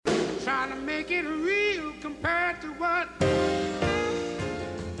trying to make it real compared to what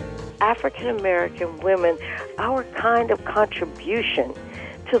African American women, our kind of contribution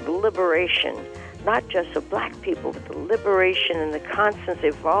to the liberation, not just of black people, but the liberation and the constant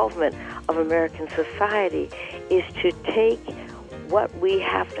evolvement of American society, is to take what we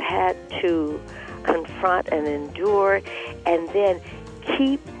have had to confront and endure, and then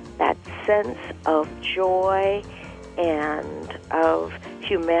keep that sense of joy and of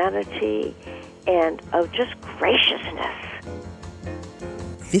humanity and of just graciousness.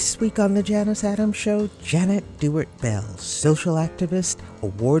 This week on The Janice Adams Show, Janet Dewart Bell, social activist,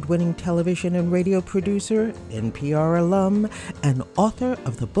 award-winning television and radio producer, NPR alum, and author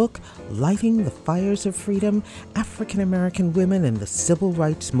of the book Lighting the Fires of Freedom, African American Women in the Civil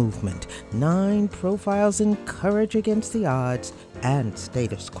Rights Movement, 9 Profiles in Courage Against the Odds and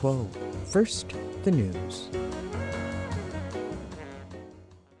Status Quo. First, the news.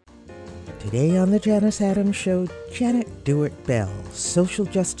 Today on The Janice Adams Show, Janet Dewart Bell, social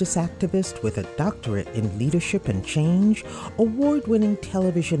justice activist with a doctorate in leadership and change, award-winning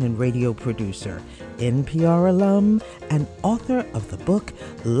television and radio producer, NPR alum, and author of the book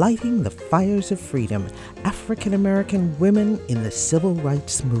Lighting the Fires of Freedom, African American Women in the Civil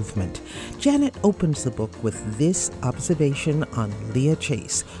Rights Movement. Janet opens the book with this observation on Leah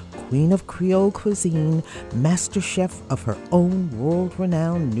Chase, Queen of Creole Cuisine, master chef of her own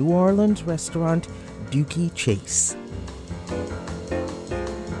world-renowned New Orleans restaurant, Dookie Chase.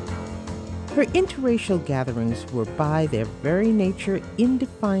 Her interracial gatherings were by their very nature in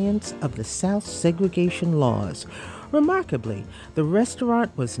defiance of the South's segregation laws. Remarkably, the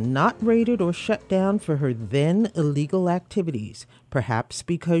restaurant was not raided or shut down for her then illegal activities, perhaps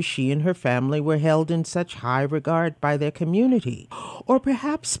because she and her family were held in such high regard by their community, or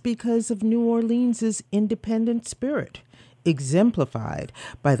perhaps because of New Orleans' independent spirit, exemplified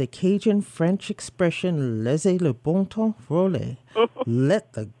by the Cajun French expression laissez le bon temps rouler,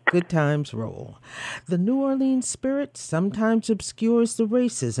 let the good times roll. The New Orleans spirit sometimes obscures the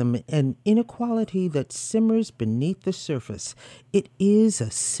racism and inequality that simmers beneath the surface. It is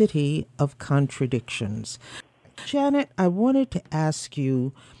a city of contradictions. Janet, I wanted to ask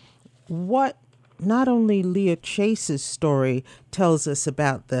you what not only Leah Chase's story tells us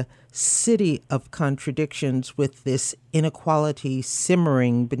about the city of contradictions with this inequality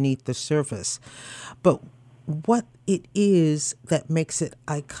simmering beneath the surface, but what it is that makes it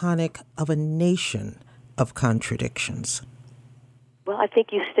iconic of a nation of contradictions. Well, I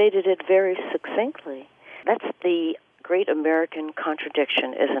think you stated it very succinctly. That's the great American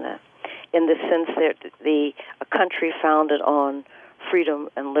contradiction, isn't it? In the sense that a country founded on freedom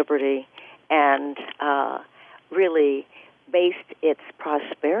and liberty and really based its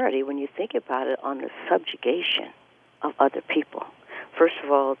prosperity, when you think about it, on the subjugation of other people. First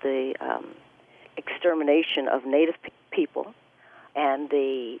of all, the extermination of native people and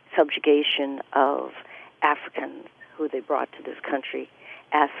the subjugation of Africans who they brought to this country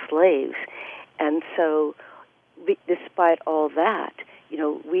as slaves. And so, despite all that,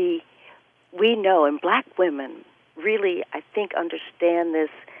 we know, and black women really, I think, understand this.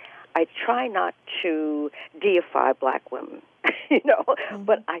 I try not to deify black women, Mm-hmm.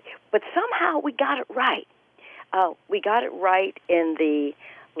 but somehow we got it right. We got it right in the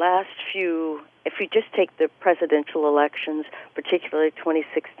last few. If you just take the presidential elections, particularly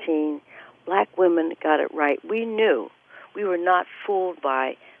 2016, black women got it right. We knew. We were not fooled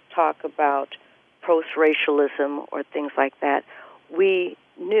by talk about post-racialism or things like that. We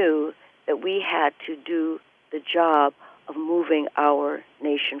knew that we had to do the job of moving our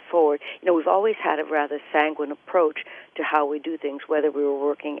nation forward. We've always had a rather sanguine approach to how we do things, whether we were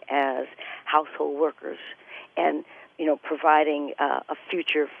working as household workers and, providing a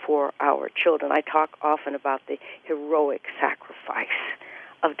future for our children. I talk often about the heroic sacrifice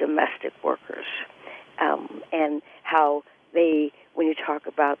of domestic workers and how they, when you talk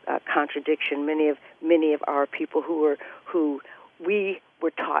about contradiction, many of our people who we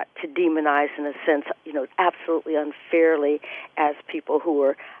were taught to demonize in a sense, absolutely unfairly as people who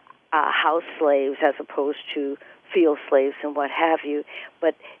were house slaves as opposed to field slaves and what have you.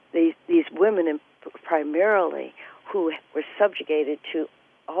 But these women primarily who were subjugated to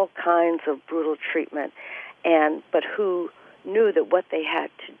all kinds of brutal treatment, but who knew that what they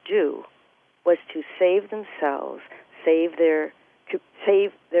had to do was to save themselves, save their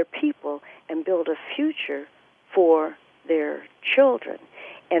people, and build a future for their children.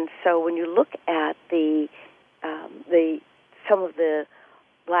 And so when you look at some of the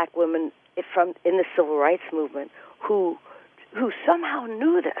black women in the civil rights movement who somehow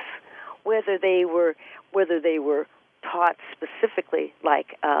knew this, whether they were taught specifically,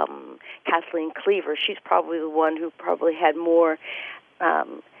 like Kathleen Cleaver. She's probably the one who probably had more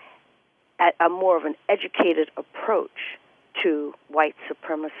a more of an educated approach to white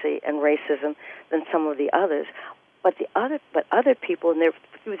supremacy and racism than some of the others. But other people,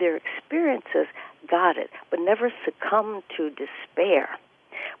 through their experiences, got it, but never succumbed to despair.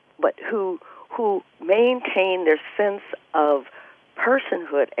 But who maintained their sense of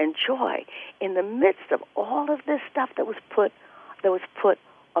personhood and joy in the midst of all of this stuff that was put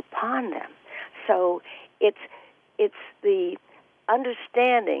upon them. So it's the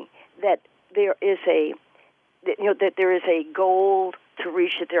understanding that there is that there is a goal to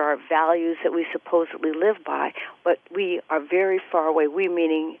reach, that there are values that we supposedly live by, but we are very far away, we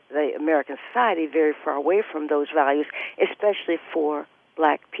meaning the American society, very far away from those values, especially for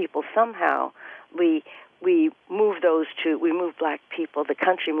black people. Somehow we move black people, the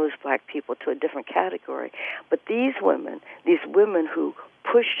country moves black people to a different category. But these women who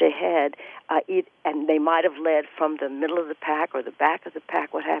pushed ahead, and they might have led from the middle of the pack or the back of the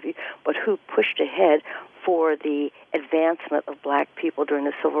pack, what have you, but who pushed ahead for the advancement of black people during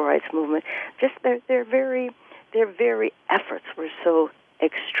the civil rights movement, just their very efforts were so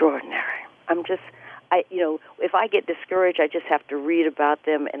extraordinary. If I get discouraged, I just have to read about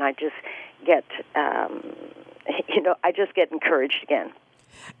them, and I just get, I just get encouraged again.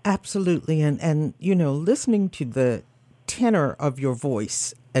 Absolutely, and listening to the tenor of your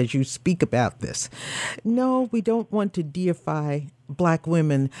voice as you speak about this. No, we don't want to deify black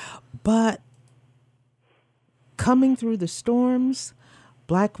women, but coming through the storms,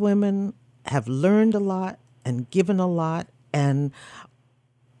 black women have learned a lot and given a lot, and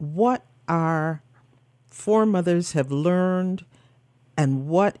what our foremothers have learned and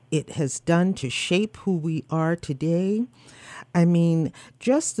what it has done to shape who we are today. I mean,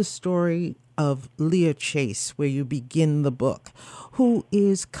 just the story of Leah Chase, where you begin the book, who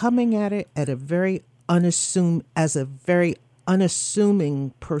is coming at it at a very unassuming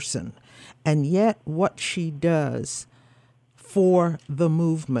person, and yet what she does for the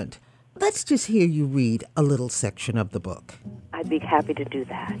movement. Let's just hear you read a little section of the book. I'd be happy to do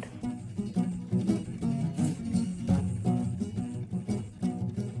that.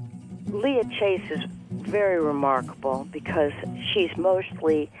 Leah Chase is very remarkable because she's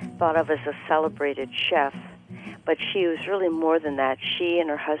mostly thought of as a celebrated chef, but she was really more than that. She and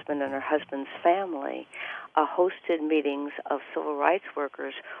her husband's family hosted meetings of civil rights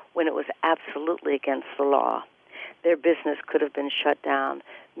workers when it was absolutely against the law. Their business could have been shut down.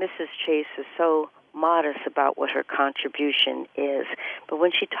 Mrs. Chase is so modest about what her contribution is, but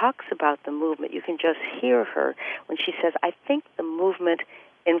when she talks about the movement, you can just hear her when she says, I think the movement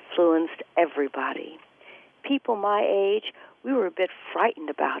influenced everybody. People my age, we were a bit frightened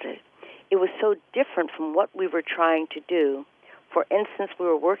about it. It was so different from what we were trying to do. For instance, we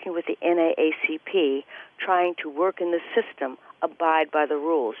were working with the NAACP, trying to work in the system, abide by the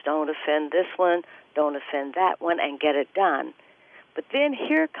rules. Don't offend this one, don't offend that one, and get it done. But then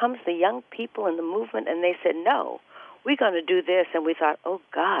here comes the young people in the movement, and they said, no, we're going to do this. And we thought, oh,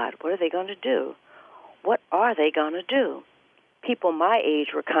 God, what are they going to do? What are they going to do? People my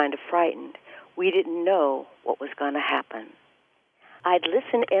age were kind of frightened. We didn't know what was going to happen. I'd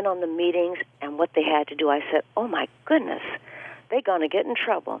listen in on the meetings and what they had to do. I said, oh, my goodness, they're going to get in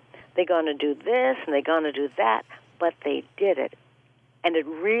trouble. They're going to do this and they're going to do that, but they did it. And it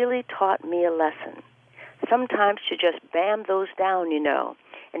really taught me a lesson. Sometimes to just bam those down,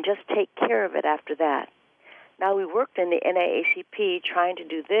 and just take care of it after that. Now, we worked in the NAACP trying to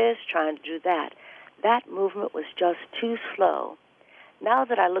do this, trying to do that. That movement was just too slow. Now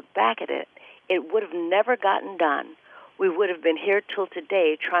that I look back at it, it would have never gotten done. We would have been here till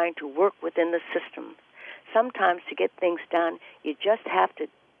today trying to work within the system. Sometimes to get things done, you just have to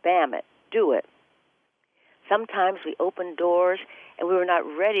bam it, do it. Sometimes we opened doors and we were not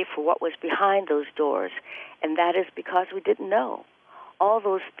ready for what was behind those doors, and that is because we didn't know. All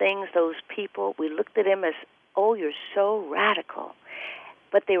those things, those people, we looked at them as, oh, you're so radical.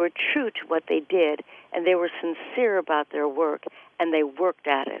 But they were true to what they did, and they were sincere about their work, and they worked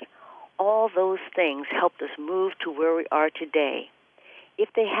at it. All those things helped us move to where we are today. If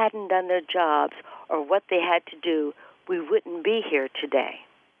they hadn't done their jobs or what they had to do, we wouldn't be here today.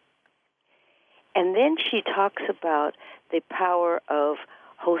 And then she talks about the power of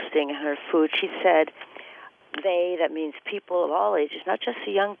hosting and her food. She said they, that means people of all ages, not just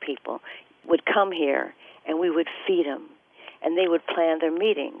the young people, would come here, and we would feed them. And they would plan their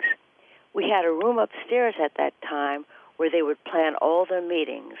meetings. We had a room upstairs at that time where they would plan all their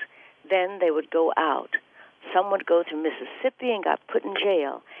meetings. Then they would go out. Some would go to Mississippi and got put in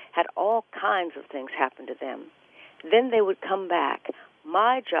jail, had all kinds of things happen to them. Then they would come back.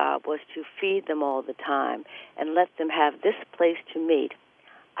 My job was to feed them all the time and let them have this place to meet.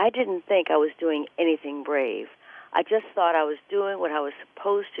 I didn't think I was doing anything brave. I just thought I was doing what I was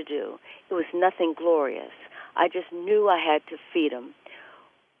supposed to do. It was nothing glorious. I just knew I had to feed them.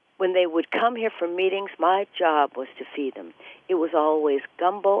 When they would come here for meetings, my job was to feed them. It was always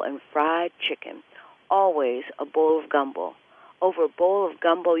gumbo and fried chicken, always a bowl of gumbo. Over a bowl of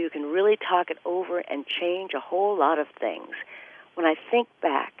gumbo, you can really talk it over and change a whole lot of things. When I think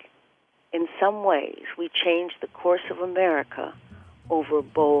back, in some ways, we changed the course of America over a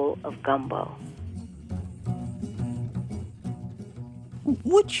bowl of gumbo.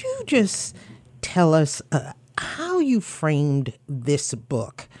 Would you just tell us how you framed this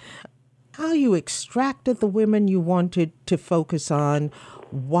book, how you extracted the women you wanted to focus on,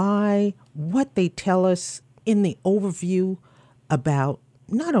 why, what they tell us in the overview about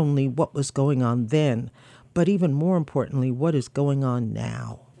not only what was going on then, but even more importantly, what is going on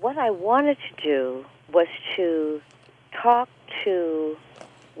now? What I wanted to do was to talk to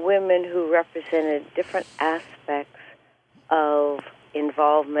women who represented different aspects of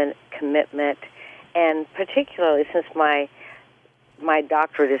involvement, commitment, and particularly since my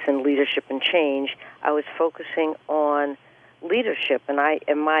doctorate is in leadership and change, I was focusing on leadership. And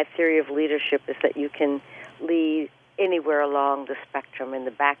my theory of leadership is that you can lead anywhere along the spectrum, in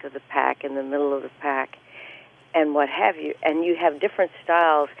the back of the pack, in the middle of the pack, and what have you. And you have different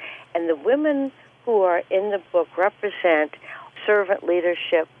styles. And the women who are in the book represent servant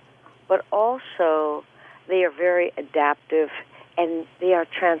leadership, but also they are very adaptive and they are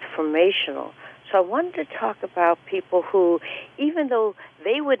transformational. So I wanted to talk about people who, even though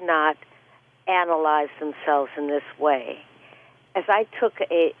they would not analyze themselves in this way, as I took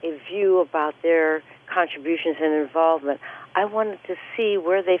a view about their contributions and involvement, I wanted to see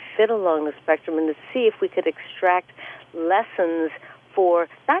where they fit along the spectrum and to see if we could extract lessons for,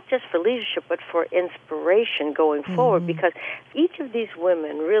 not just for leadership, but for inspiration going forward, because each of these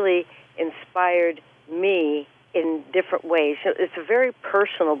women really inspired me in different ways. So it's a very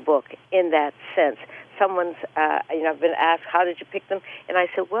personal book in that sense. Someone's, I've been asked, how did you pick them? And I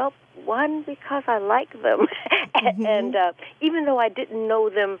said, well, one, because I like them. And even though I didn't know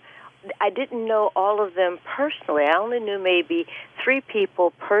them, I didn't know all of them personally. I only knew maybe 3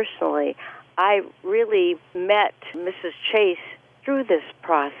 people personally. I really met Mrs. Chase through this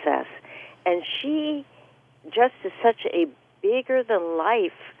process. And she just is such a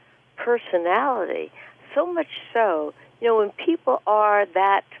bigger-than-life personality. So much so, when people are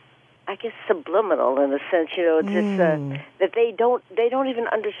that, I guess, subliminal in a sense, it's just that they don't even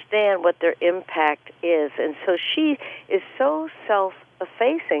understand what their impact is. And so she is so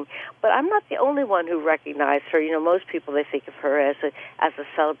self-effacing. But I'm not the only one who recognized her. Most people, they think of her as a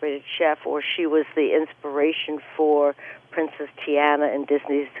celebrated chef, or she was the inspiration for Princess Tiana in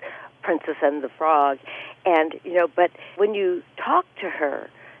Disney's Princess and the Frog. And, but when you talk to her,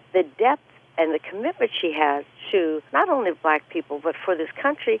 the depth and the commitment she has to not only black people, but for this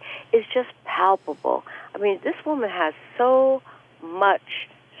country is just palpable. I mean, this woman has so much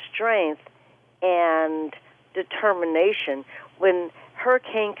strength and determination. When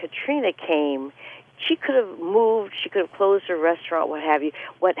Hurricane Katrina came, she could have moved, she could have closed her restaurant, what have you.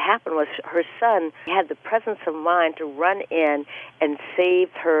 What happened was her son had the presence of mind to run in and save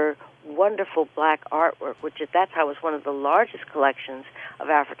her wonderful black artwork, which at that time was one of the largest collections of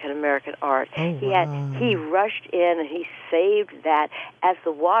African-American art. He rushed in and he saved that as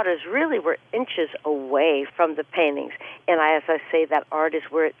the waters really were inches away from the paintings. And as I say, that art is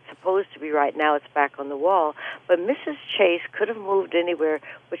where it's supposed to be right now. It's back on the wall. But Mrs. Chase could have moved anywhere,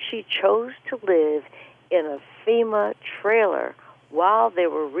 but she chose to live in a FEMA trailer while they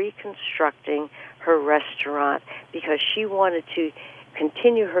were reconstructing her restaurant because she wanted to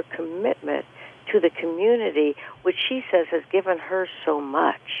continue her commitment to the community, which she says has given her so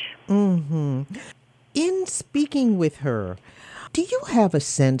much. In speaking with her, do you have a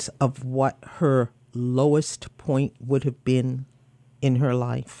sense of what her lowest point would have been in her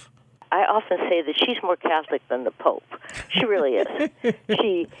life? I often say that she's more Catholic than the Pope. She really is.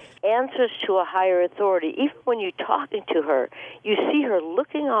 She answers to a higher authority. Even when you're talking to her, you see her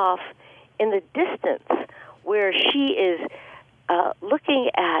looking off in the distance where she is looking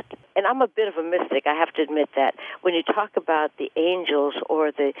at, and I'm a bit of a mystic, I have to admit that, when you talk about the angels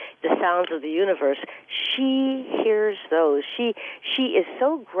or the sounds of the universe, she hears those. She is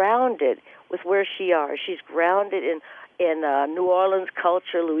so grounded with where she are. She's grounded in New Orleans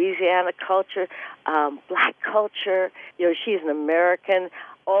culture, Louisiana culture, black culture. She's an American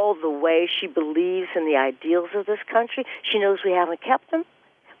all the way. She believes in the ideals of this country. She knows we haven't kept them,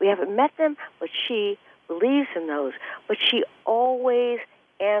 we haven't met them, but she believes in those, but she always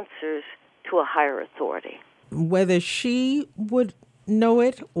answers to a higher authority. Whether she would know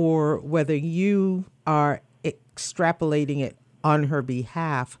it or whether you are extrapolating it on her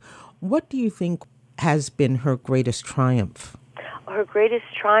behalf, what do you think has been her greatest triumph? Her greatest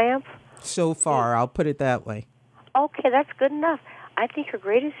triumph? So far, I'll put it that way. Okay, that's good enough. I think her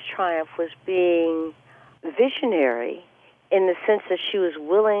greatest triumph was being visionary in the sense that she was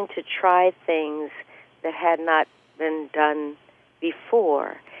willing to try things that had not been done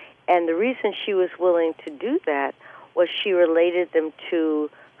before. And the reason she was willing to do that was she related them to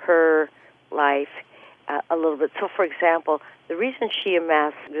her life a little bit. So, for example, the reason she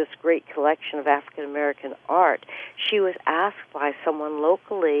amassed this great collection of African-American art, she was asked by someone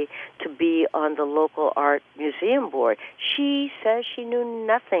locally to be on the local art museum board. She says she knew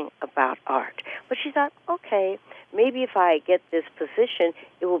nothing about art, but she thought, okay, maybe if I get this position,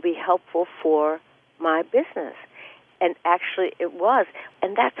 it will be helpful for my business. And actually it was.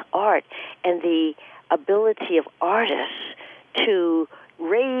 And that's art and the ability of artists to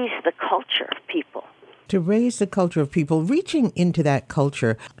raise the culture of people. To raise the culture of people, reaching into that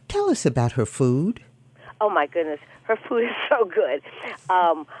culture. Tell us about her food. Oh, my goodness. Her food is so good.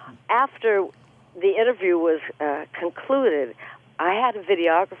 After the interview was concluded, I had a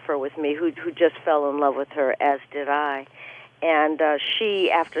videographer with me who just fell in love with her, as did I. And she,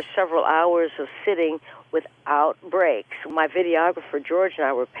 after several hours of sitting without breaks, my videographer, George, and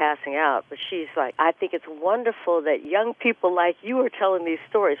I were passing out, but she's like, I think it's wonderful that young people like you are telling these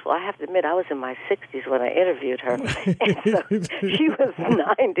stories. Well, I have to admit, I was in my 60s when I interviewed her. And so she was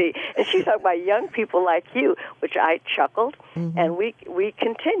 90, and she's talking about young people like you, which I chuckled, and we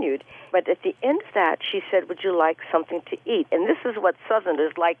continued. But at the end of that, she said, would you like something to eat? And this is what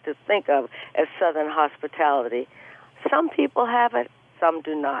Southerners like to think of as Southern hospitality. Some people have it, some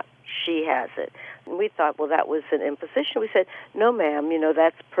do not. She has it. And we thought, well, that was an imposition. We said, no, ma'am,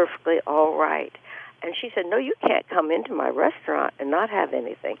 that's perfectly all right. And she said, no, you can't come into my restaurant and not have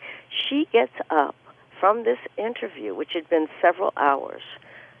anything. She gets up from this interview, which had been several hours.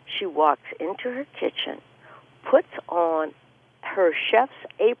 She walks into her kitchen, puts on her chef's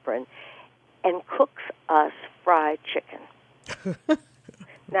apron, and cooks us fried chicken.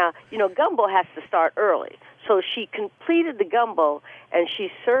 Now, gumbo has to start early. So she completed the gumbo, and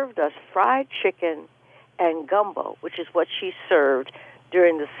she served us fried chicken and gumbo, which is what she served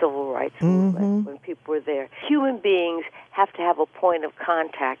during the Civil Rights Movement when people were there. Human beings have to have a point of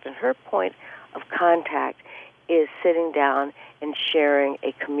contact, and her point of contact is sitting down and sharing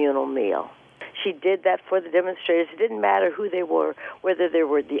a communal meal. She did that for the demonstrators. It didn't matter who they were, whether they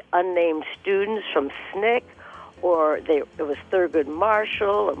were the unnamed students from SNCC, or it was Thurgood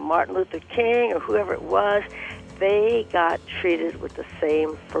Marshall or Martin Luther King or whoever it was. They got treated with the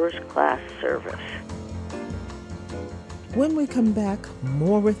same first-class service. When we come back,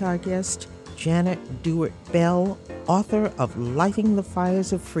 more with our guest, Janet Dewart Bell, author of Lighting the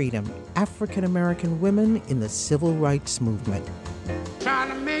Fires of Freedom, African-American Women in the Civil Rights Movement. Trying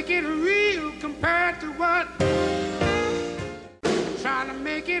to make it real compared to what? Trying to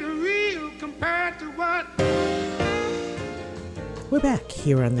make it real compared to what? We're back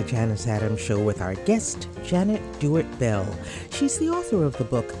here on the Janice Adams Show with our guest, Janet Dewart Bell. She's the author of the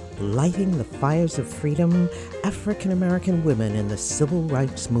book, Lighting the Fires of Freedom, African-American Women in the Civil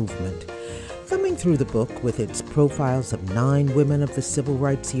Rights Movement. Thumbing through the book with its profiles of 9 women of the Civil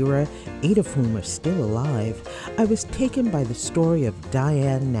Rights era, 8 of whom are still alive, I was taken by the story of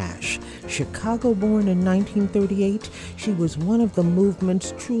Diane Nash. Chicago-born in 1938, she was one of the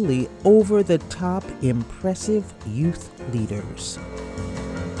movement's truly over-the-top, impressive youth leaders.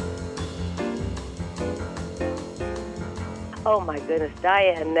 Oh, my goodness.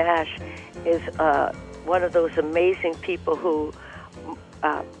 Diane Nash is one of those amazing people who...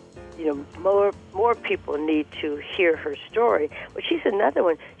 more people need to hear her story. But she's another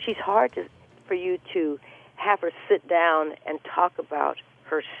one. She's hard for you to have her sit down and talk about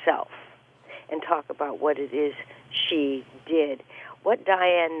herself and talk about what it is she did. What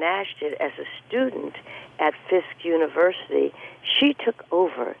Diane Nash did as a student at Fisk University, she took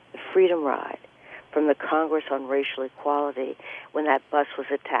over the Freedom Ride from the Congress on Racial Equality when that bus was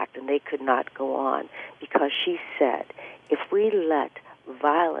attacked and they could not go on, because she said, if we let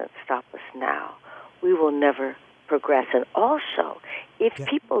violence stop us now, we will never progress. And also, if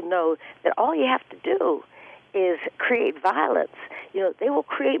people know that all you have to do is create violence, they will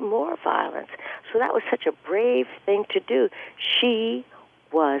create more violence. So that was such a brave thing to do. She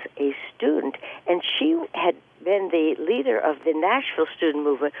was a student, and she had been the leader of the Nashville Student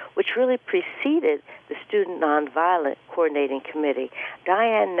Movement, which really preceded the Student Nonviolent Coordinating Committee.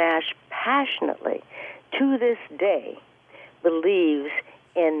 Diane Nash passionately to this day, believes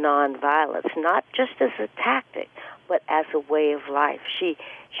in nonviolence, not just as a tactic, but as a way of life. She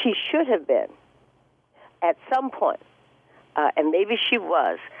should have been, at some point, and maybe she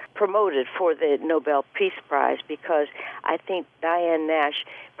was, promoted for the Nobel Peace Prize, because I think Diane Nash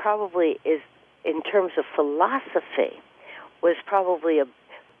probably is, in terms of philosophy, was probably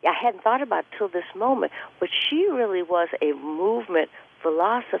I hadn't thought about it till this moment, but she really was a movement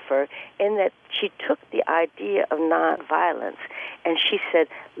philosopher in that she took the idea of nonviolence and she said,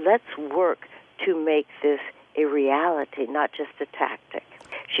 let's work to make this a reality, not just a tactic.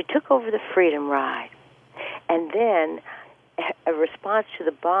 She took over the Freedom Ride, and then a response to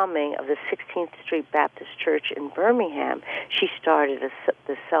the bombing of the 16th Street Baptist Church in Birmingham, she started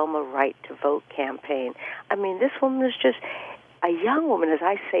the Selma Right to Vote campaign. I mean, this woman is just a young woman, as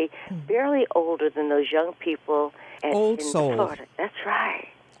I say, barely older than those young people in Florida. That's right.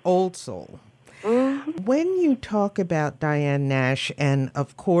 Old soul. Mm-hmm. When you talk about Diane Nash, and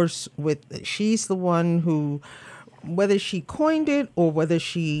of course, she's the one who, whether she coined it or whether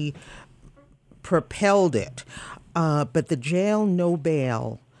she propelled it, but the Jail No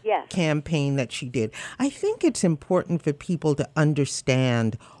Bail campaign that she did, I think it's important for people to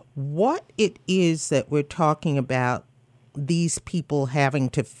understand what it is that we're talking about these people having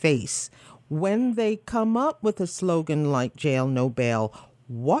to face when they come up with a slogan like Jail No Bail.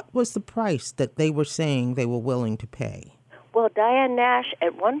 What was the price that they were saying they were willing to pay? Well, Diane Nash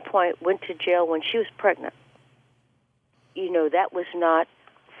at one point went to jail when she was pregnant. You know, that was not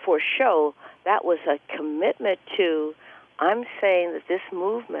for show. That was a commitment to, I'm saying that this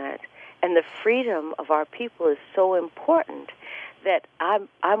movement and the freedom of our people is so important that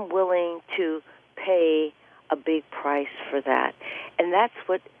I'm willing to pay a big price for that. And that's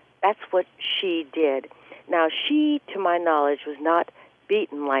what she did. Now, she, to my knowledge, was not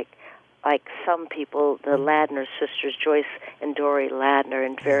beaten like some people, the Ladner sisters, Joyce and Dory Ladner,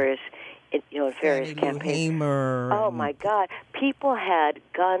 in various campaigns. Oh my God! People had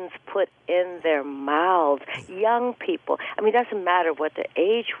guns put in their mouths. Young people. I mean, it doesn't matter what their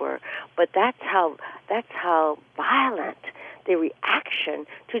age were, but that's how violent the reaction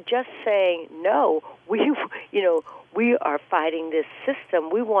to just saying no. We are fighting this system.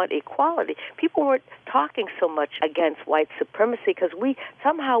 We want equality. People weren't talking so much against white supremacy because we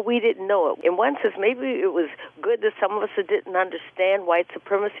didn't know it. In one sense, maybe it was good that some of us didn't understand white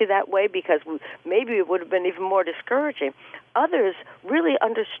supremacy that way, because maybe it would have been even more discouraging. Others really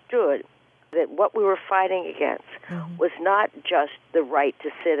understood that what we were fighting against was not just the right to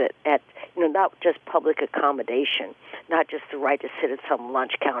sit at not just public accommodation, not just the right to sit at some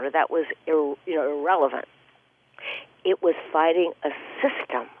lunch counter. That was irrelevant. It was fighting a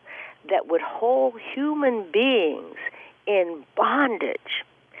system that would hold human beings in bondage.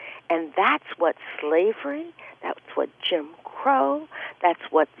 And that's what slavery, that's what Jim Crow, that's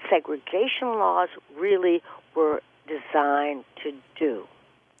what segregation laws really were designed to do.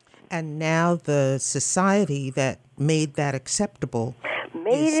 And now the society that made that acceptable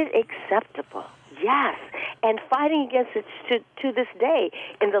made it acceptable, yes. And fighting against it to this day.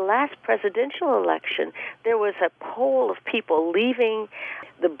 In the last presidential election, there was a poll of people leaving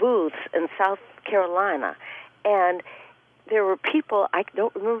the booths in South Carolina. And there were people, I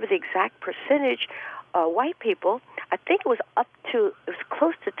don't remember the exact percentage, white people, I think it was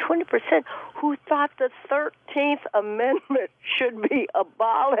close to 20%, who thought the 13th Amendment should be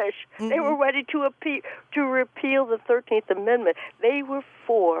abolished. Mm-hmm. They were ready to repeal the 13th Amendment. They were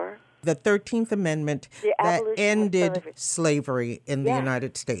for the 13th Amendment that ended slavery in the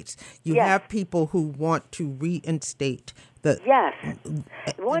United States. You have people who want to reinstate the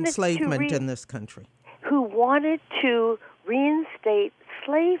enslavement in this country. Who wanted to reinstate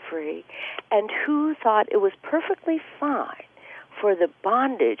slavery and who thought it was perfectly fine for the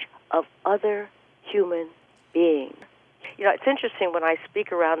bondage of other human beings. You know, it's interesting when I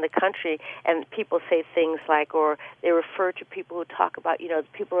speak around the country and people say things like, or they refer to people who talk about,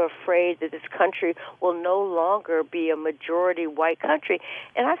 people are afraid that this country will no longer be a majority white country.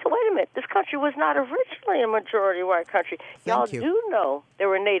 And I said, wait a minute, this country was not originally a majority white country. Y'all do know there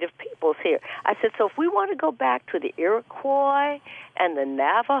were native peoples here. I said, so if we want to go back to the Iroquois and the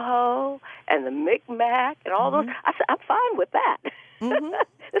Navajo and the Mi'kmaq and all those, I said, I'm fine with that. Mm-hmm.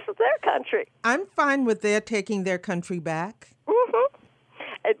 This is their country. I'm fine with their taking their country back. Mm-hmm.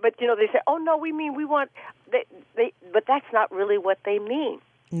 But, they say, oh, no, we want... But that's not really what they mean.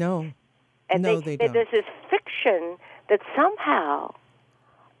 No. And they don't. There's this fiction that somehow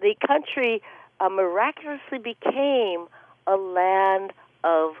the country miraculously became a land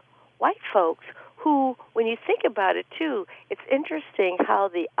of white folks who, when you think about it, too, it's interesting how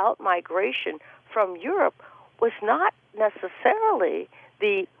the out-migration from Europe was not necessarily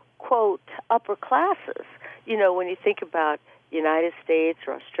the, quote, upper classes. You know, when you think about United States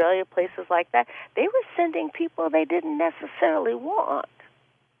or Australia, places like that, they were sending people they didn't necessarily want.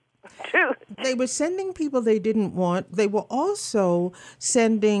 They were sending people they didn't want. They were also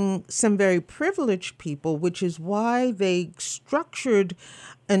sending some very privileged people, which is why they structured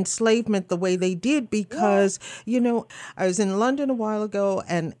enslavement the way they did, because, you know, I was in London a while ago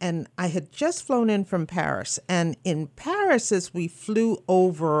and I had just flown in from Paris. And in Paris, as we flew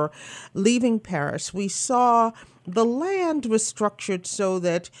over, leaving Paris, we saw the land was structured so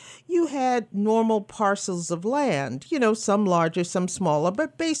that you had normal parcels of land, you know, some larger, some smaller,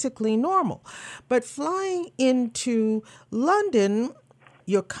 but basically normal. But flying into London,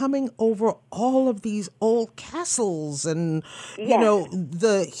 you're coming over all of these old castles and, you know,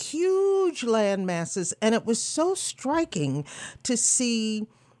 the huge land masses. And it was so striking to see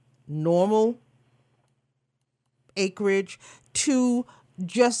normal acreage to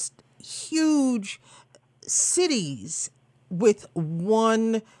just huge cities with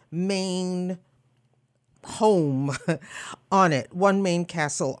one main home on it, one main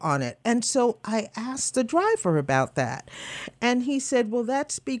castle on it. And so I asked the driver about that. And he said, well,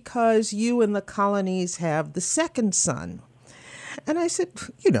 that's because you and the colonies have the second son. And I said,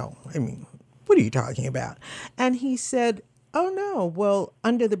 you know, I mean, what are you talking about? And he said, oh, no, well,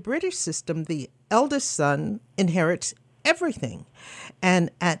 under the British system, the eldest son inherits everything. And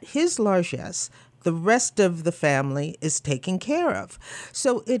at his largesse, the rest of the family is taken care of.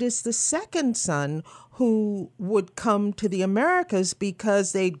 So it is the second son who would come to the Americas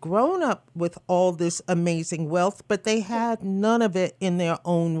because they'd grown up with all this amazing wealth, but they had none of it in their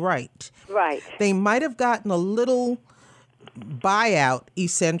own right. Right. They might have gotten a little buyout,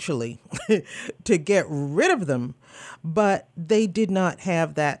 essentially, to get rid of them, but they did not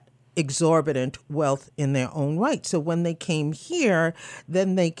have that exorbitant wealth in their own right. So when they came here,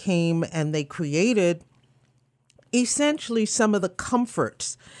 then they came and they created essentially some of the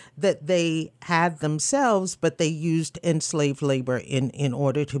comforts that they had themselves, but they used enslaved labor in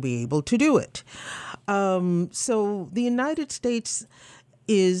order to be able to do it. So the United States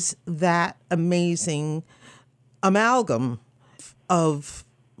is that amazing amalgam of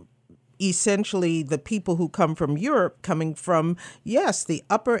essentially the people who come from Europe coming from, yes, the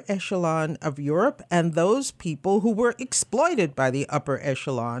upper echelon of Europe, and those people who were exploited by the upper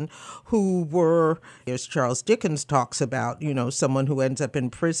echelon, who were, as Charles Dickens talks about, you know, someone who ends up in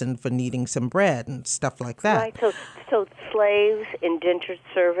prison for needing some bread and stuff like that. Right, so slaves, indentured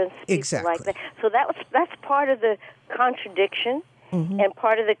servants, people exactly. like that. So that's part of the contradiction, and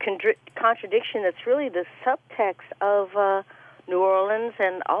part of the contradiction that's really the subtext of New Orleans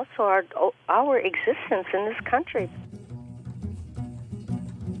and also our existence in this country.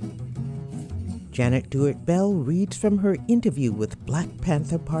 Janet Dewart Bell reads from her interview with Black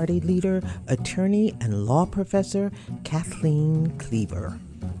Panther Party leader, attorney, and law professor Kathleen Cleaver.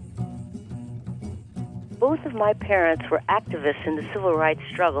 Both of my parents were activists in the civil rights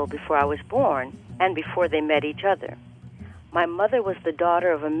struggle before I was born and before they met each other. My mother was the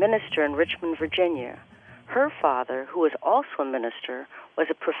daughter of a minister in Richmond, Virginia. Her father, who was also a minister, was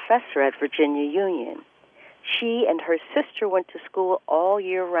a professor at Virginia Union. She and her sister went to school all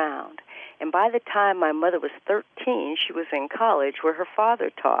year round, and by the time my mother was 13, she was in college where her father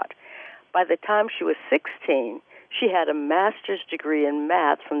taught. By the time she was 16, she had a master's degree in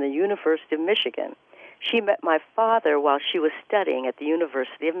math from the University of Michigan. She met my father while she was studying at the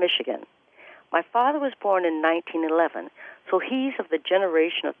University of Michigan. My father was born in 1911, so he's of the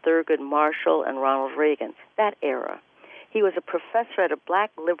generation of Thurgood Marshall and Ronald Reagan, that era. He was a professor at a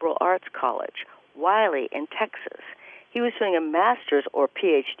black liberal arts college, Wiley, in Texas. He was doing a master's or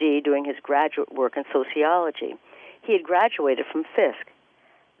PhD doing his graduate work in sociology. He had graduated from Fisk.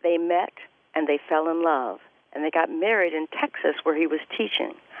 They met and they fell in love, and they got married in Texas where he was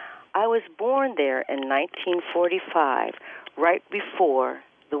teaching. I was born there in 1945, right before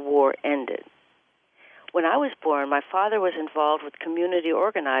the war ended. When I was born, my father was involved with community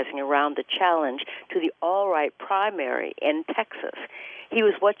organizing around the challenge to the all-right primary in Texas. He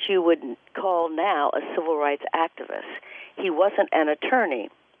was what you would call now a civil rights activist. He wasn't an attorney.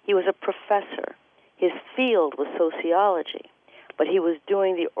 He was a professor. His field was sociology, but he was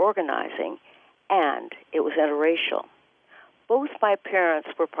doing the organizing, and it was interracial. Both my parents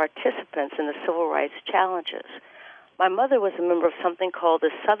were participants in the civil rights challenges. My mother was a member of something called the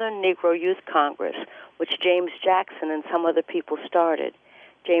Southern Negro Youth Congress, which James Jackson and some other people started.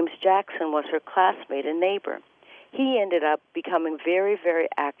 James Jackson was her classmate and neighbor. He ended up becoming very, very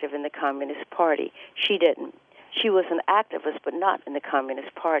active in the Communist Party. She didn't. She was an activist, but not in the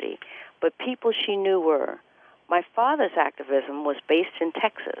Communist Party. But people she knew were. My father's activism was based in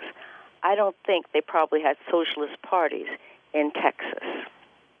Texas. I don't think they probably had socialist parties in Texas.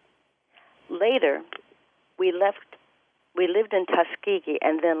 Later, we lived in Tuskegee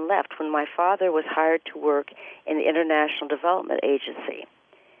and then left when my father was hired to work in the International Development Agency.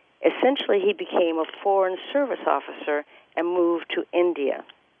 Essentially, he became a foreign service officer and moved to India.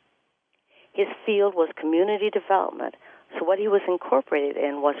 His field was community development, so what he was incorporated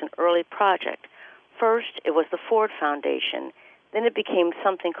in was an early project. First, it was the Ford Foundation. Then it became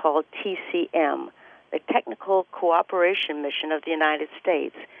something called TCM, the Technical Cooperation Mission of the United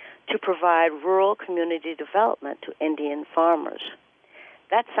States, to provide rural community development to Indian farmers.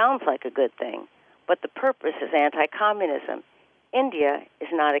 That sounds like a good thing, but the purpose is anti-communism. India is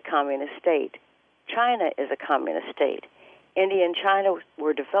not a communist state. China is a communist state. India and China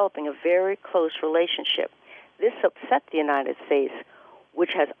were developing a very close relationship. This upset the United States,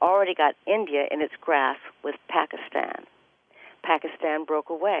 which has already got India in its grasp with Pakistan. Pakistan broke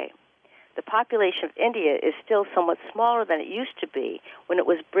away. The population of India is still somewhat smaller than it used to be when it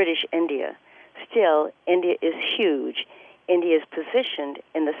was British India. Still, India is huge. India is positioned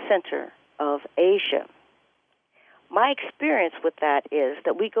in the center of Asia. My experience with that is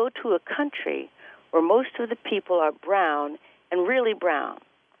that we go to a country where most of the people are brown and really brown,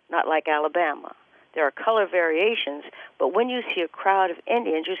 not like Alabama. There are color variations, but when you see a crowd of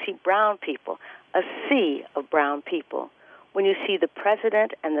Indians, you see brown people, a sea of brown people. When you see the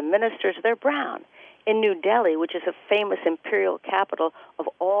president and the ministers, they're brown. In New Delhi, which is a famous imperial capital of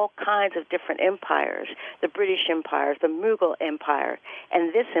all kinds of different empires, the British Empire, the Mughal Empire,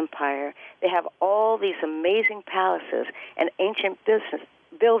 and this empire, they have all these amazing palaces and ancient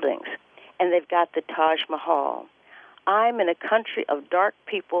buildings, and they've got the Taj Mahal. I'm in a country of dark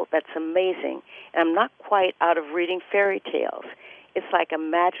people that's amazing, and I'm not quite out of reading fairy tales. It's like a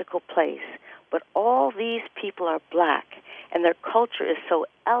magical place, but all these people are black, and their culture is so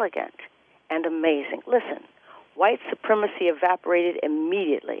elegant and amazing. Listen, white supremacy evaporated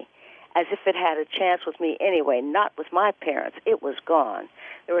immediately, as if it had a chance with me anyway, not with my parents. It was gone.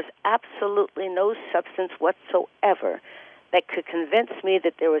 There was absolutely no substance whatsoever that could convince me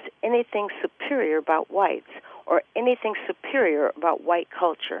that there was anything superior about whites or anything superior about white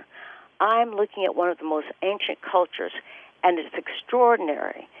culture. I'm looking at one of the most ancient cultures, and it's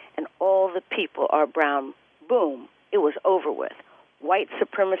extraordinary, and all the people are brown. Boom, it was over with. White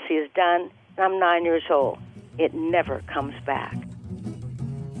supremacy is done, and I'm 9 years old. It never comes back.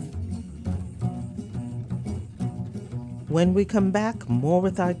 When we come back, more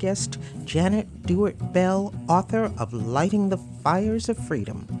with our guest, Janet Dewart Bell, author of Lighting the Fires of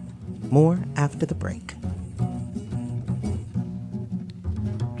Freedom. More after the break.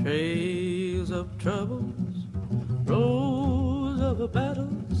 Trails of troubles, rows of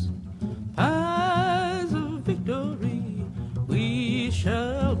battles, paths of victory we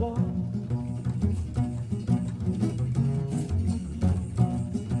shall walk.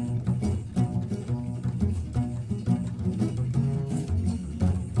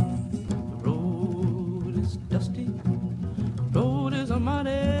 The road is dusty, road is a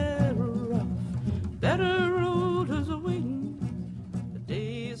mighty rough, better road is waiting, the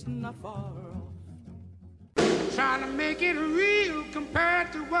day is not far off. Trying to make it real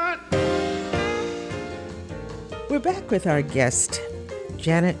compared to what. We're back with our guest,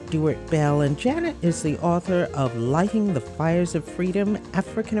 Janet Dewart Bell, and Janet is the author of Lighting the Fires of Freedom,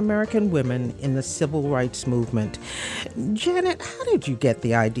 African American Women in the Civil Rights Movement. Janet, how did you get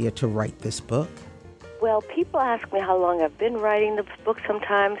the idea to write this book? Well, people ask me how long I've been writing the book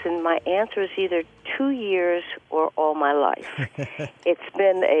sometimes, and my answer is either 2 years or all my life. It's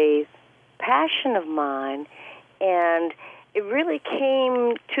been a passion of mine, and it really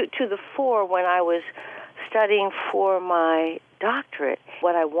came to the fore when I was studying for my doctorate.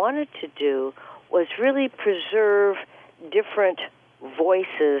 What I wanted to do was really preserve different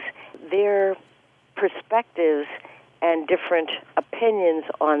voices, their perspectives, and different opinions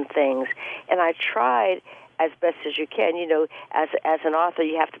on things. And I tried as best as you can. You know, as an author,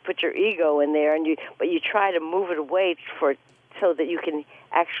 you have to put your ego in there, but you try to move it away so that you can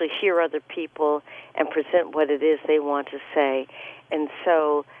actually hear other people and present what it is they want to say. And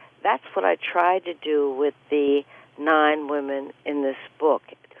so that's what I tried to do with the 9 women in this book.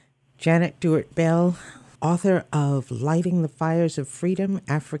 Janet Dewart Bell, author of Lighting the Fires of Freedom,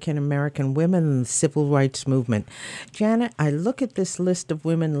 African American Women in the Civil Rights Movement. Janet, I look at this list of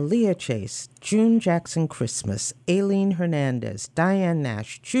women: Leah Chase, June Jackson Christmas, Aileen Hernandez, Diane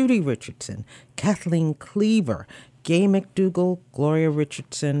Nash, Judy Richardson, Kathleen Cleaver, Gay McDougall, Gloria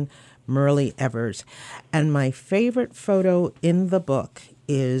Richardson, Myrlie Evers. And my favorite photo in the book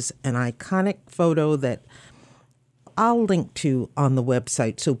is an iconic photo that I'll link to on the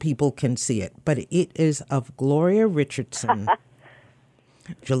website so people can see it. But it is of Gloria Richardson.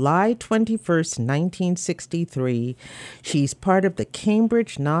 July 21st, 1963. She's part of the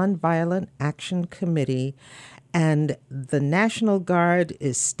Cambridge Nonviolent Action Committee, and the National Guard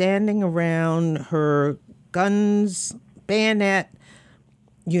is standing around her, guns, bayonet,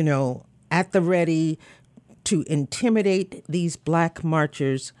 at the ready to intimidate these black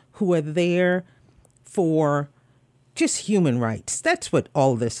marchers who are there for just human rights. That's what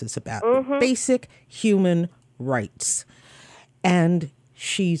all this is about. Mm-hmm. Basic human rights. And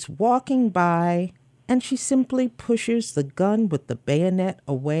she's walking by, and she simply pushes the gun with the bayonet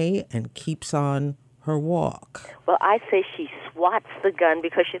away and keeps on her walk. Well, I say she swats the gun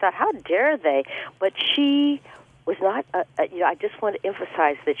because she thought, how dare they? But she was not, I just want to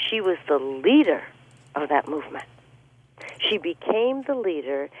emphasize that she was the leader of that movement. She became the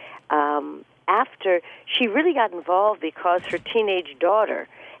leader after she really got involved because her teenage daughter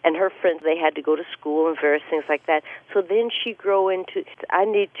and her friends, they had to go to school and various things like that. So then she grew into, I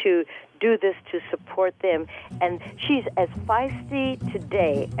need to do this to support them. And she's as feisty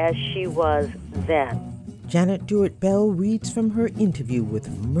today as she was then. Janet Dewart Bell reads from her interview with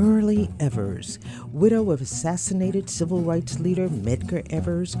Myrlie Evers, widow of assassinated civil rights leader Medgar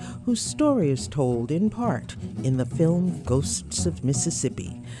Evers, whose story is told in part in the film Ghosts of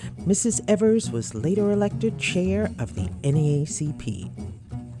Mississippi. Mrs. Evers was later elected chair of the NAACP.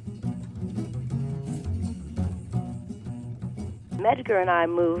 Medgar and I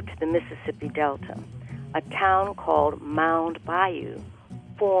moved to the Mississippi Delta, a town called Mound Bayou,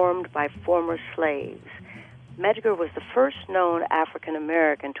 formed by former slaves. Medgar was the first known African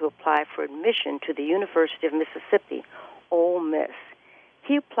American to apply for admission to the University of Mississippi, Ole Miss.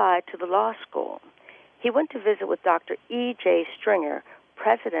 He applied to the law school. He went to visit with Dr. E.J. Stringer,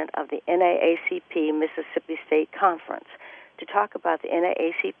 president of the NAACP Mississippi State Conference, to talk about the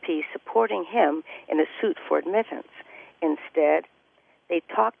NAACP supporting him in a suit for admittance. Instead, they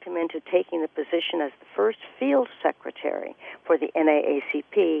talked him into taking the position as the first field secretary for the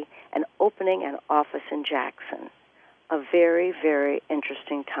NAACP and opening an office in Jackson. A very, very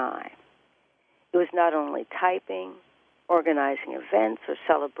interesting time. It was not only typing, organizing events or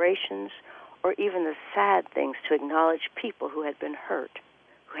celebrations, or even the sad things to acknowledge people who had been hurt,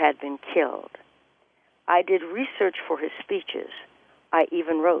 who had been killed. I did research for his speeches. I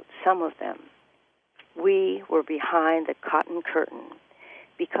even wrote some of them. We were behind the cotton curtain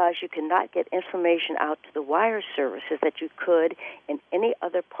because you cannot get information out to the wire services that you could in any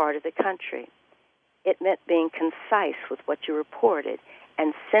other part of the country. It meant being concise with what you reported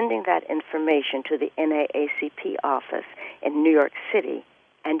and sending that information to the NAACP office in New York City,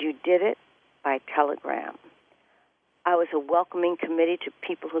 and you did it by telegram. I was a welcoming committee to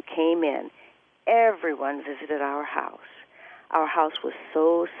people who came in. Everyone visited our house. Our house was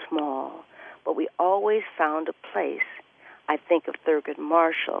so small, but we always found a place. I think of Thurgood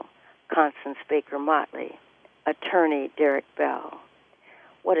Marshall, Constance Baker Motley, attorney Derek Bell.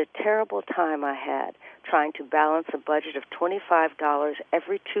 What a terrible time I had trying to balance a budget of $25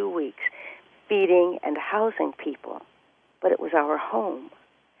 every 2 weeks, feeding and housing people. But it was our home.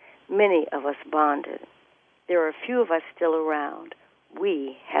 Many of us bonded. There are a few of us still around.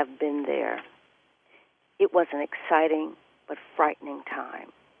 We have been there. It was an exciting but frightening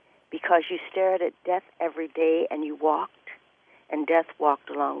time because you stared at death every day and you walked, and death walked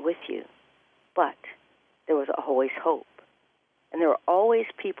along with you. But there was always hope. And there were always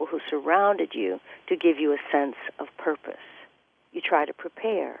people who surrounded you to give you a sense of purpose. You try to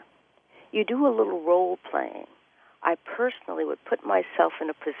prepare. You do a little role-playing. I personally would put myself in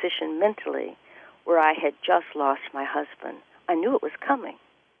a position mentally where I had just lost my husband. I knew it was coming.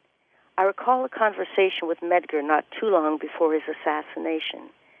 I recall a conversation with Medgar not too long before his assassination.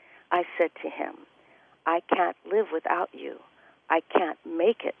 I said to him, I can't live without you. I can't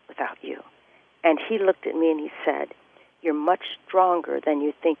make it without you. And he looked at me and he said, you're much stronger than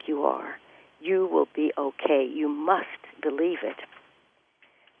you think you are. You will be okay. You must believe it.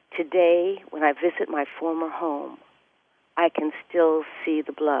 Today, when I visit my former home, I can still see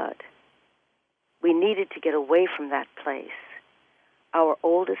the blood. We needed to get away from that place. Our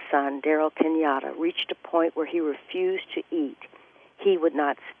oldest son, Daryl Kenyatta, reached a point where he refused to eat. He would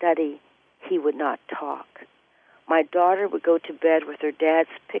not study. He would not talk. My daughter would go to bed with her dad's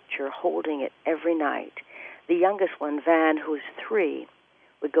picture, holding it every night. The youngest one, Van, who is 3,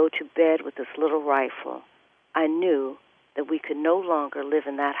 would go to bed with this little rifle. I knew that we could no longer live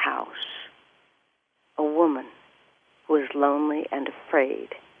in that house. A woman who was lonely and afraid.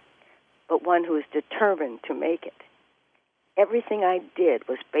 but one who was determined to make it. Everything I did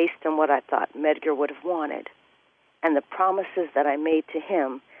was based on what I thought Medgar would have wanted and the promises that I made to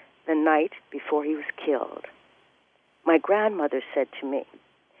him the night before he was killed. My grandmother said to me,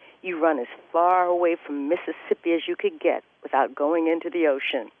 "You run as far away from Mississippi as you could get without going into the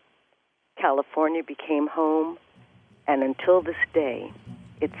ocean." California became home, and until this day,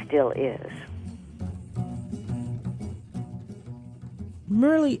 it still is.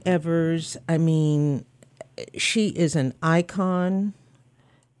 Myrlie Evers, she is an icon,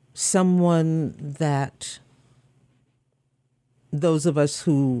 someone that those of us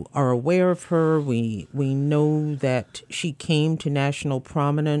who are aware of her, we know that she came to national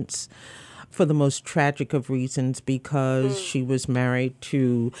prominence for the most tragic of reasons because she was married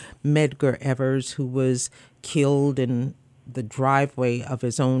to Medgar Evers, who was killed in the driveway of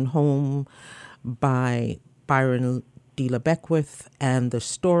his own home by Byron D. LeBeckwith, and the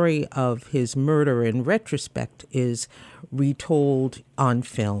story of his murder in retrospect is retold on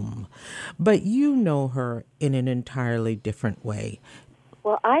film. But you know her in an entirely different way.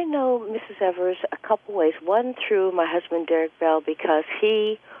 Well, I know Mrs. Evers a couple ways. One, through my husband, Derek Bell, because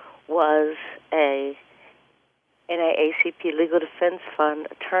he was a NAACP Legal Defense Fund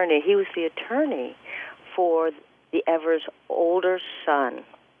attorney. He was the attorney for the Evers' older son,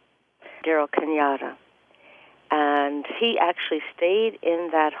 Daryl Kenyatta. And he actually stayed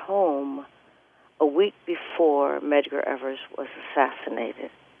in that home a week before Medgar Evers was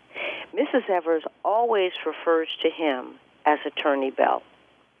assassinated. Mrs. Evers always refers to him as Attorney Bell.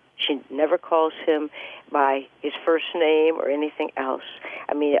 She never calls him by his first name or anything else.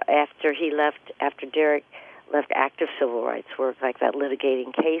 After Derek left active civil rights work like that,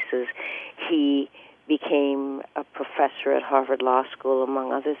 litigating cases, he became a professor at Harvard Law School,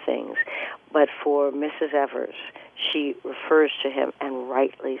 among other things. But for Mrs. Evers, she refers to him, and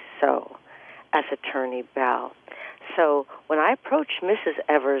rightly so, as Attorney Bell. So when I approach Mrs.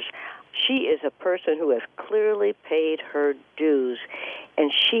 Evers, she is a person who has clearly paid her dues,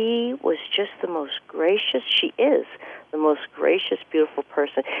 and she was just the most gracious. She is the most gracious, beautiful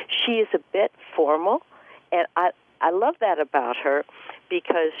person. She is a bit formal, and I love that about her,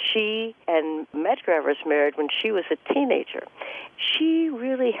 because she and Medgar Evers married when she was a teenager. She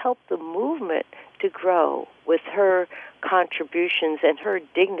really helped the movement to grow with her contributions and her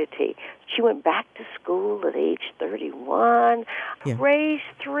dignity. She went back to school at age 31, raised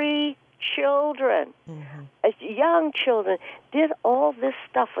 3 children, young children, did all this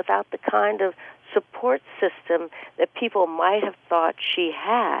stuff without the kind of support system that people might have thought she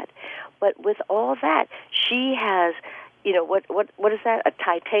had. But with all that, she has, what is that, a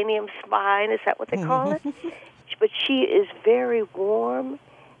titanium spine? Is that what they call it? But she is very warm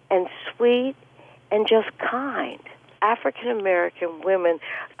and sweet and just kind. African-American women,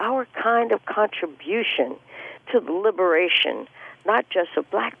 our kind of contribution to the liberation, not just of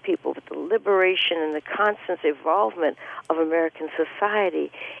black people, but the liberation and the constant evolvement of American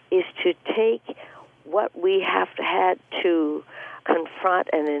society, is to take what we have had to confront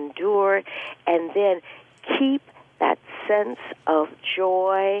and endure, and then keep that sense of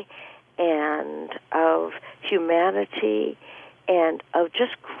joy and of humanity and of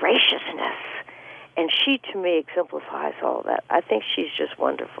just graciousness. And she, to me, exemplifies all that. I think she's just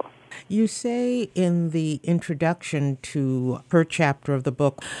wonderful. You say in the introduction to her chapter of the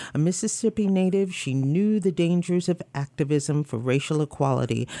book, a Mississippi native, she knew the dangers of activism for racial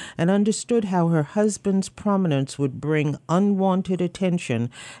equality and understood how her husband's prominence would bring unwanted attention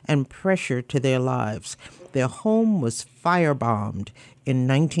and pressure to their lives. Their home was firebombed in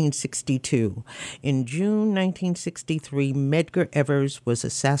 1962. In June 1963, Medgar Evers was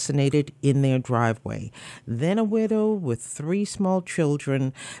assassinated in their driveway. Then a widow with 3 small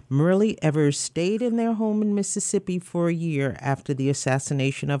children, Myrlie Evers stayed in their home in Mississippi for a year after the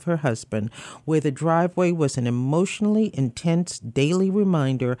assassination of her husband, where the driveway was an emotionally intense daily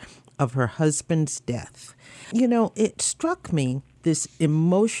reminder of her husband's death. It struck me, this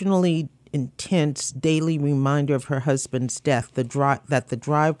emotionally intense daily reminder of her husband's death, that the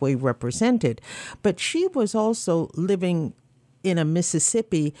driveway represented. But she was also living in a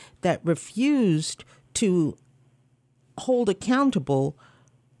Mississippi that refused to hold accountable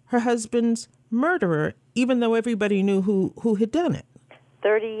her husband's murderer, even though everybody knew who had done it.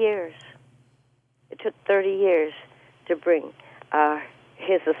 30 years. It took 30 years to bring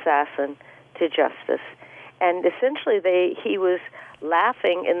his assassin to justice. And essentially he was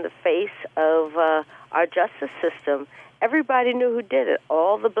laughing in the face of our justice system. Everybody knew who did it,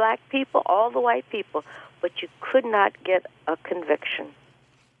 all the black people, all the white people, but you could not get a conviction.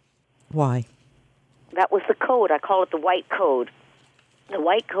 Why? That was the code. I call it the white code. The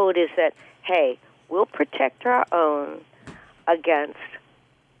white code is that, hey, we'll protect our own against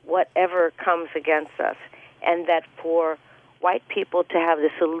whatever comes against us, and that for white people to have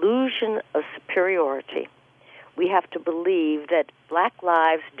this illusion of superiority, we have to believe that black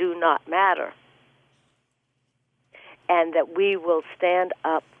lives do not matter, and that we will stand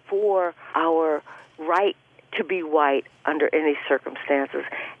up for our right to be white under any circumstances.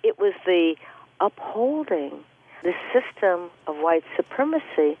 It was the upholding the system of white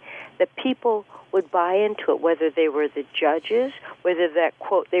supremacy that people would buy into it, whether they were the judges, whether that,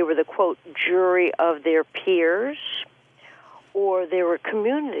 quote, they were the, quote, jury of their peers, or they were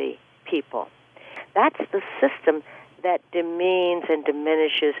community people. That's the system that demeans and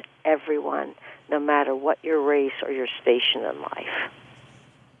diminishes everyone, no matter what your race or your station in life.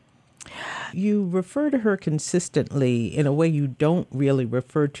 You refer to her consistently in a way you don't really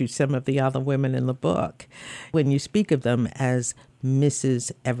refer to some of the other women in the book. When you speak of them as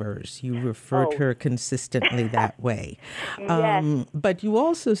Mrs. Evers, you refer to her consistently that way. Yes. But you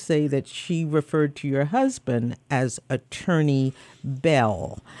also say that she referred to your husband as Attorney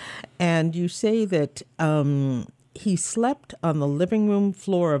Bell. And you say that he slept on the living room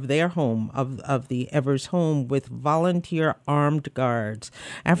floor of their home, of the Evers home, with volunteer armed guards.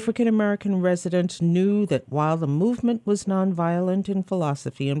 African-American residents knew that while the movement was nonviolent in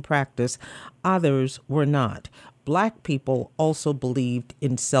philosophy and practice, others were not. Black people also believed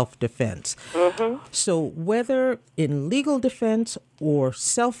in self-defense. Mm-hmm. So whether in legal defense or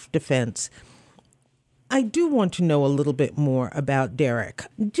self-defense, I do want to know a little bit more about Derek,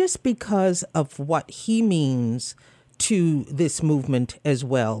 just because of what he means to this movement as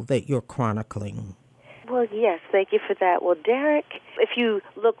well that you're chronicling. Well, yes, thank you for that. Well, Derek, if you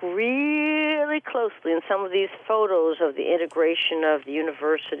look really closely in some of these photos of the integration of the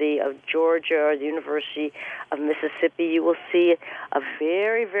University of Georgia or the University of Mississippi, you will see a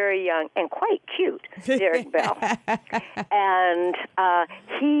very, very young and quite cute Derek Bell. And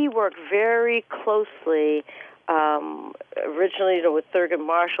he worked very closely originally with Thurgood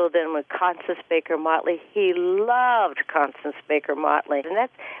Marshall, then with Constance Baker Motley. He loved Constance Baker Motley. And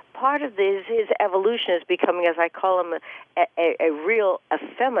that's part of his evolution is becoming, as I call him, a real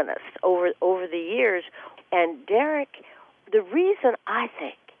feminist over the years. And Derek, the reason I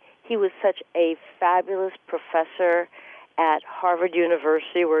think he was such a fabulous professor at Harvard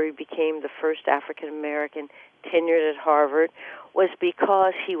University, where he became the first African-American tenured at Harvard, was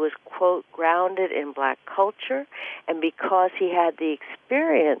because he was, quote, grounded in black culture, and because he had the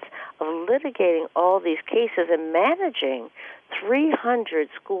experience of litigating all these cases and managing 300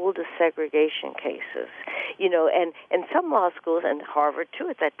 school desegregation cases. You know, and in some law schools, and Harvard too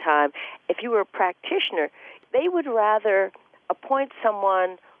at that time, if you were a practitioner, they would rather appoint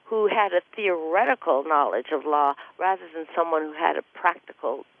someone who had a theoretical knowledge of law rather than someone who had a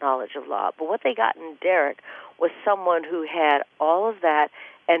practical knowledge of law. But what they got in Derek was someone who had all of that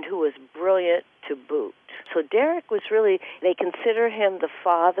and who was brilliant to boot. So Derek was really, they consider him the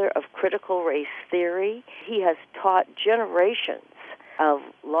father of critical race theory. He has taught generations of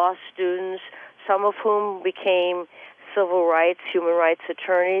law students, some of whom became civil rights, human rights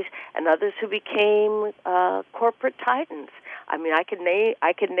attorneys, and others who became corporate titans. I mean, I could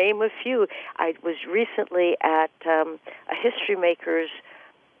name a few. I was recently at a History Makers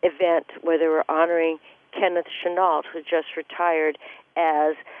event where they were honoring Kenneth Chenault, who just retired,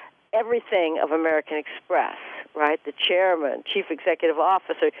 as everything of American Express, right? The chairman, chief executive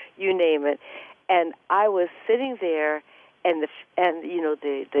officer, you name it. And I was sitting there, and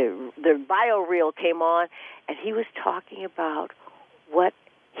the bio reel came on, and he was talking about what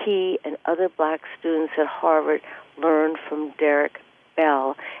he and other black students at Harvard learned from Derek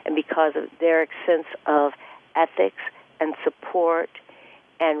Bell, and because of Derek's sense of ethics and support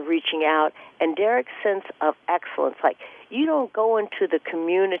and reaching out, and Derek's sense of excellence. Like, you don't go into the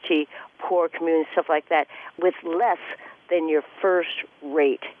community, poor community, stuff like that, with less than your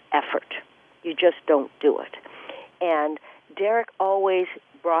first-rate effort. You just don't do it. And Derek always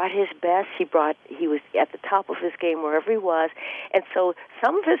brought his best. He was at the top of his game wherever he was. And so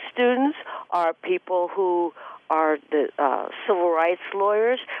some of his students are people who are the civil rights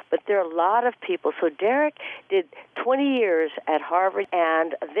lawyers, but there are a lot of people. So Derek did 20 years at Harvard,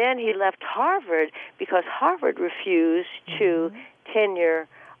 and then he left Harvard because Harvard refused to tenure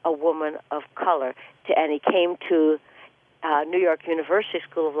a woman of color. And he came to New York University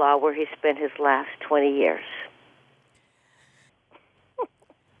School of Law, where he spent his last 20 years.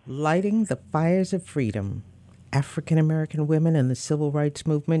 Lighting the Fires of Freedom, African-American Women and the Civil Rights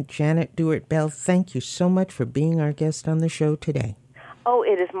Movement. Janet Dewart Bell, thank you so much for being our guest on the show today. Oh,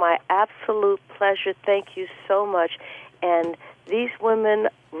 it is my absolute pleasure. Thank you so much. And these women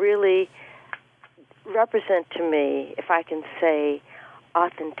really represent to me, if I can say,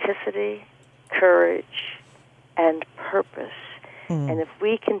 authenticity, courage, and purpose. And if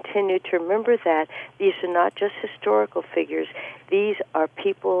we continue to remember that, these are not just historical figures. These are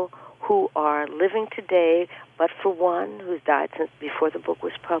people who are living today, but for one who's died since before the book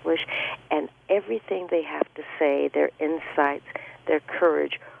was published, and everything they have to say, their insights, their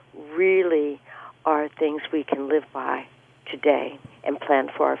courage, really are things we can live by today and plan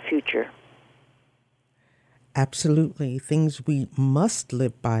for our future. Absolutely. Things we must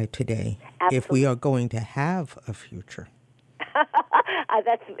live by today if we are going to have a future.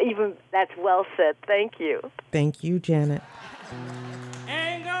 That's well said. Thank you. Thank you, Janet.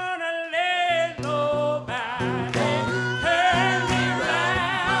 Ain't gonna let nobody turn me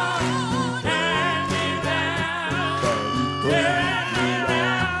round, turn me round, turn me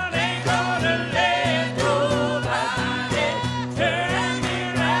round. Ain't gonna let nobody turn me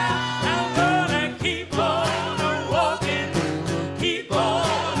round. I'm gonna keep on walking, keep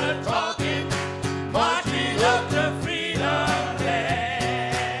on talking, marching up the freedom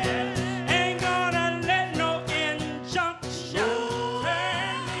land. Ain't gonna let no injunction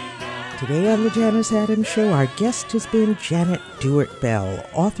turn me round. Today on the Janice Adams Show, our guest has been Janet Dewart Bell,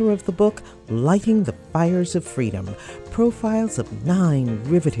 author of the book Lighting the Fires of Freedom, profiles of 9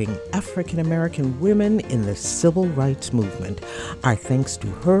 riveting African-American women in the civil rights movement. Our thanks to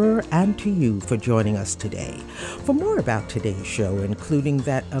her and to you for joining us today. For more about today's show, including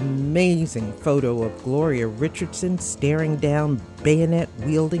that amazing photo of Gloria Richardson staring down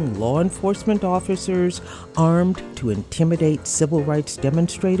bayonet-wielding law enforcement officers armed to intimidate civil rights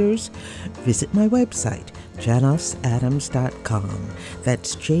demonstrators, visit my website, janiceadams.com.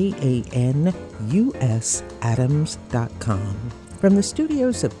 That's JANUS Adams.com. From the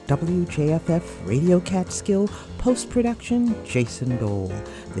studios of WJFF Radio Catskill, post-production, Jason Dole.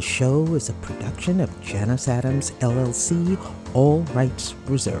 The show is a production of Janice Adams, LLC, all rights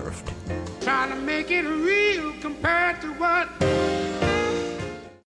reserved. Trying to make it real compared to what